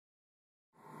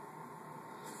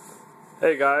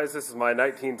Hey guys, this is my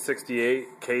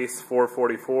 1968 Case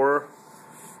 444.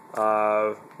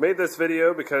 Made this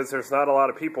video because there's not a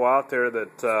lot of people out there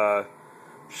that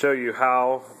show you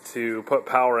how to put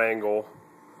power angle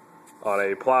on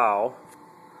a plow.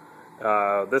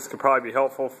 This could probably be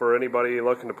helpful for anybody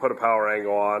looking to put a power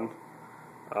angle on.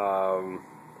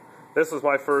 This was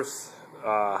my first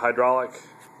hydraulic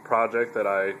project that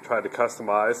I tried to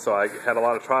customize, so I had a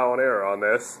lot of trial and error on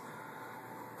this.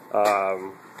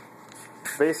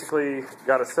 Basically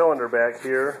got a cylinder back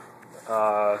here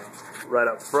right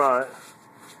up front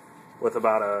with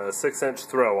about a 6-inch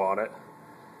throw on it,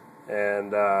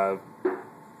 and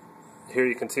here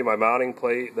you can see my mounting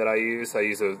plate that I use. I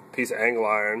use a piece of angle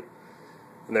iron,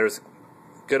 and there's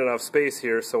good enough space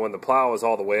here so when the plow is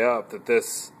all the way up that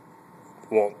this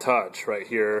won't touch right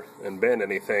here and bend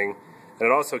anything. And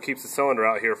it also keeps the cylinder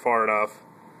out here far enough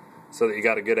so that you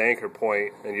got a good anchor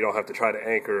point and you don't have to try to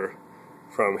anchor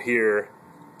from here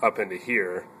up into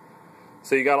here.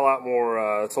 So you got a lot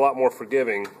more, it's a lot more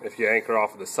forgiving if you anchor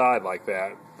off of the side like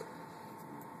that.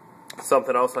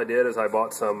 Something else I did is I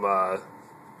bought some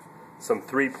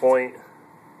 3-point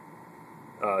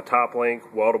top link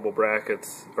weldable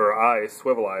brackets, or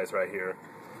swivel eyes right here.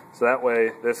 So that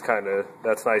way that's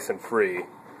nice and free,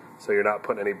 so you're not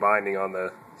putting any binding on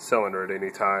the cylinder at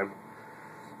any time.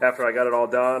 After I got it all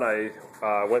done, I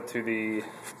went to the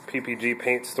PPG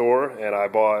paint store and I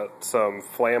bought some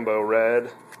Flambeau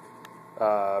red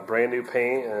brand new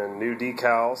paint and new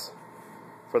decals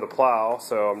for the plow.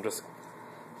 So I'm just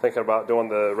thinking about doing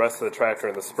the rest of the tractor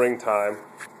in the springtime.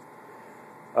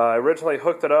 I originally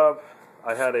hooked it up.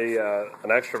 I had an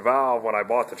extra valve when I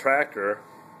bought the tractor,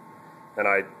 and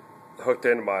I hooked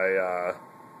in my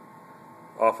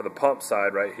off of the pump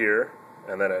side right here,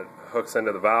 and then it hooks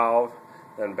into the valve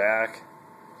and back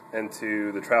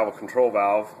into the travel control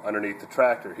valve underneath the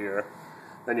tractor here.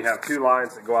 Then you have 2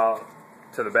 lines that go out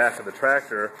to the back of the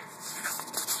tractor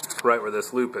right where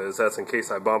this loop is. That's in case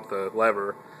I bump the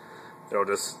lever, it'll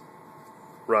just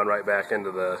run right back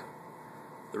into the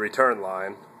return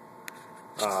line.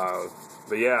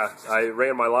 But yeah, I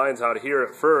ran my lines out here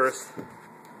at first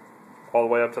all the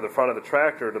way up to the front of the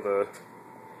tractor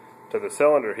to the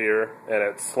cylinder here, and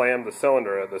it slammed the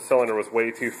cylinder. The cylinder was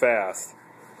way too fast,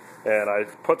 and I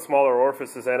put smaller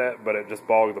orifices in it, but it just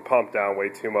bogged the pump down way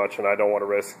too much, and I don't want to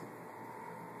risk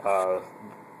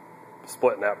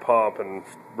splitting that pump and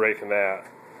breaking that.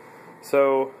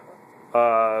 So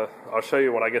I'll show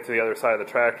you when I get to the other side of the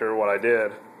tractor what I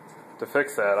did to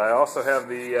fix that. I also have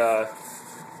the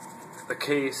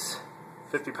Case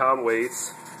 50-pound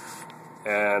weights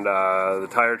and the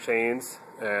tire chains,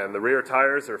 and the rear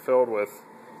tires are filled with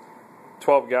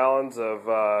 12 gallons of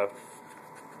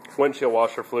windshield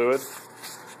washer fluid.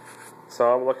 So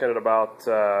I'm looking at about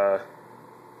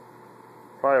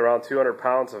probably around 200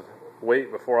 pounds of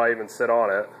weight before I even sit on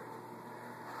it.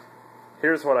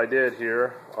 Here's what I did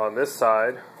here on this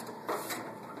side.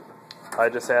 I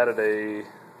just added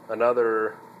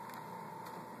another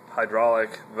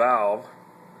hydraulic valve,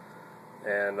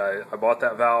 and I bought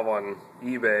that valve on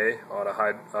eBay on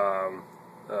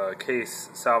a Case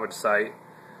salvage site,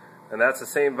 and that's the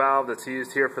same valve that's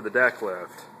used here for the deck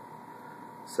lift.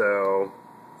 So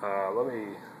let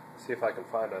me see if I can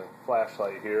find a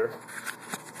flashlight here.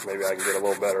 Maybe I can get a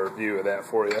little better view of that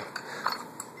for you.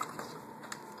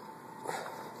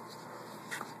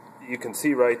 You can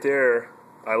see right there,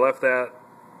 I left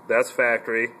that's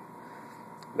factory.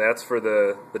 That's for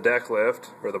the deck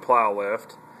lift, or the plow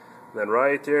lift. And then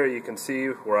right there you can see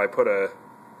where I put a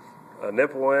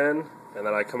nipple in, and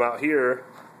then I come out here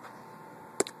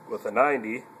with a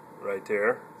 90 right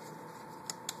there.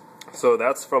 So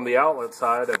that's from the outlet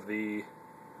side of the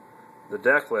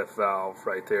deck lift valve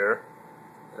right there.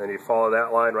 And you follow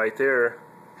that line right there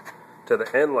to the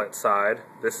inlet side.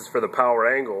 This is for the power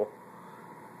angle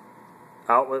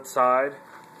outlet side.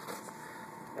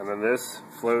 And then this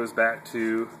flows back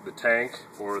to the tank,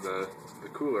 or the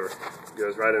cooler. It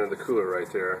goes right into the cooler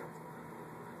right there.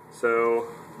 So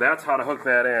that's how to hook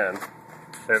that in.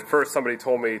 At first somebody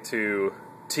told me to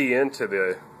tee into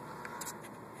the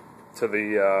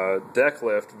deck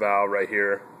lift valve right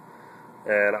here,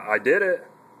 and I did it.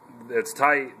 It's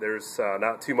tight, there's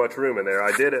not too much room in there.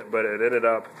 I did it, but it ended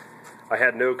up, I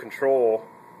had no control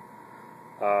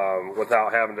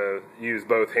without having to use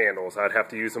both handles. I'd have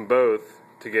to use them both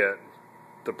to get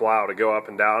the plow to go up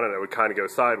and down, and it would kind of go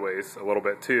sideways a little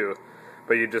bit too,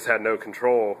 but you just had no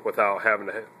control without having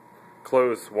to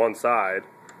close one side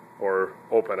or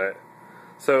open it.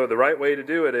 So the right way to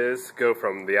do it is go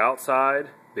from the outside,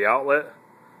 the outlet,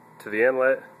 to the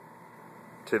inlet,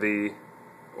 to the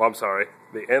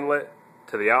inlet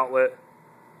to the outlet,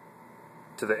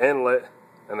 to the inlet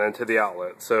and then to the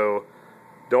outlet. So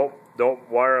don't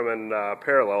wire them in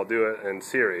parallel, do it in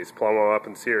series, plumb them up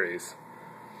in series.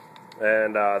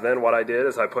 And then what I did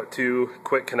is I put 2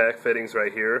 quick connect fittings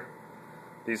right here.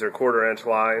 These are 1/4-inch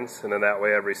lines, and then that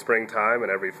way every springtime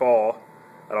and every fall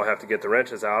I don't have to get the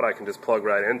wrenches out, I can just plug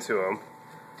right into them,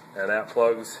 and that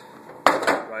plugs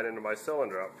right into my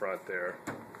cylinder up front there.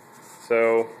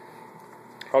 So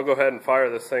I'll go ahead and fire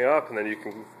this thing up, and then you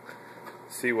can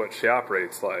see what she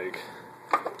operates like.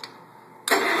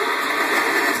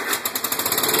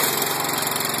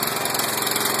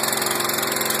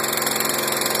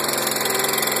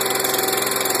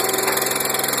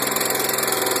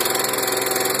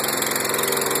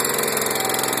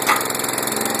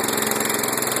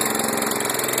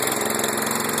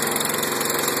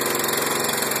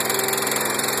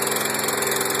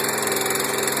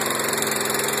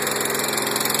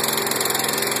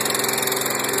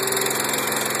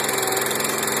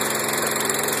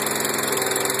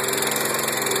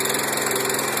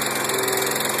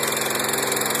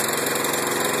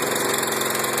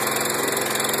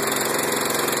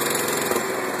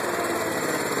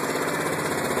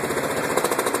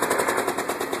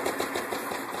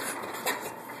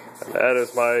 That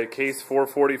is my Case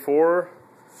 444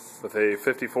 with a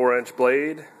 54-inch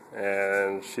blade,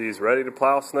 and she's ready to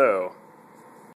plow snow.